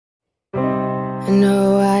I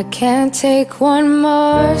know I can't take one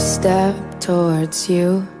more step towards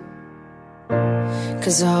you,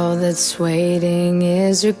 'cause all that's waiting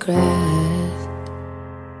is regret.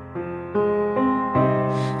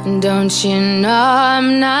 And don't you know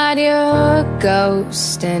I'm not your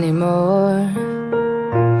ghost anymore?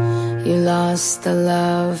 You lost the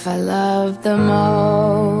love I loved the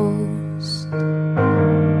most.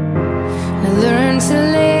 I learned to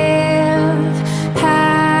live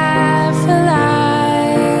half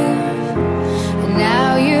alive, and now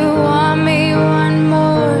you want me one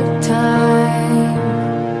more time.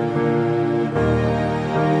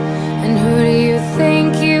 And who do you think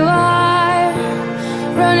you are,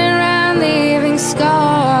 running around leaving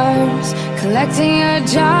scars, collecting a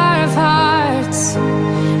jar of hearts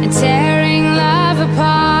and tearing love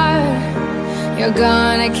apart? You're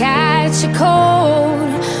gonna catch a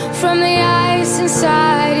cold from the ice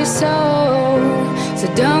inside your soul, so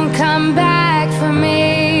don't come back for me.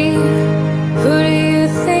 Who do you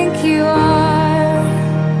think you are?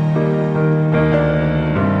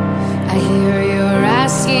 I hear you're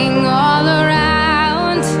asking all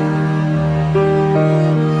around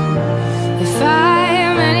if I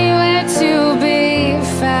am anywhere to be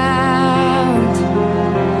found,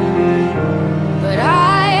 but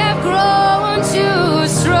I have grown too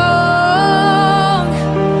strong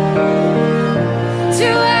to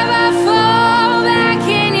ever fall back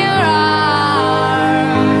in your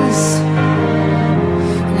arms.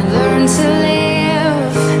 And I learned to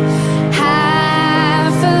live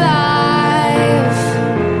half alive,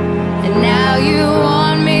 and now you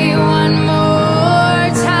want me one more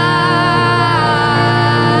time.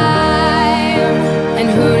 And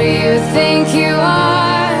who do you think you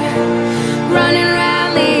are, running around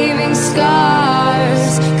leaving scars,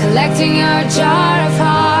 collecting your jar of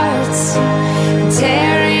hearts and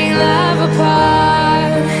tearing love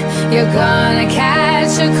apart? You're gonna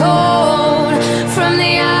catch a cold from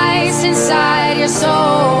the ice inside your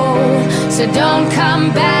soul, so don't come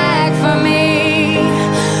back for me.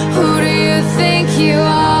 Who do you think you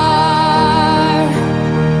are?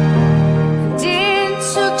 It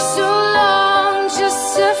took so long just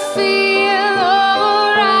to feel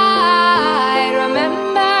alright.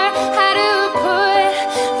 Remember how to put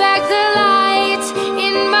back the light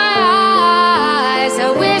in my eyes. I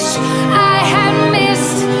wish I had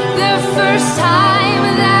missed the first time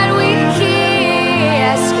that we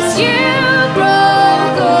kissed, 'cause you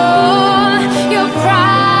broke all your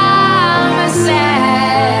promises,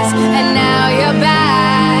 and now you're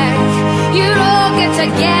back. You don't get to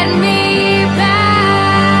get me back.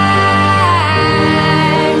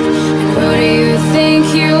 And who do you think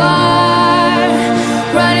you are,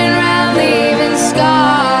 running around leaving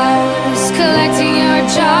scars, collecting your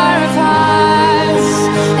jar of hearts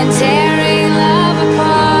and tearing love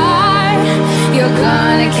apart? You're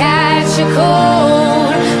gonna catch a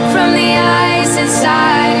cold from the ice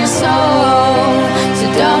inside your soul, so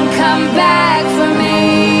don't come back for me.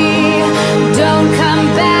 Don't come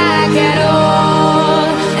back at all.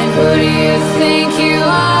 And who do you think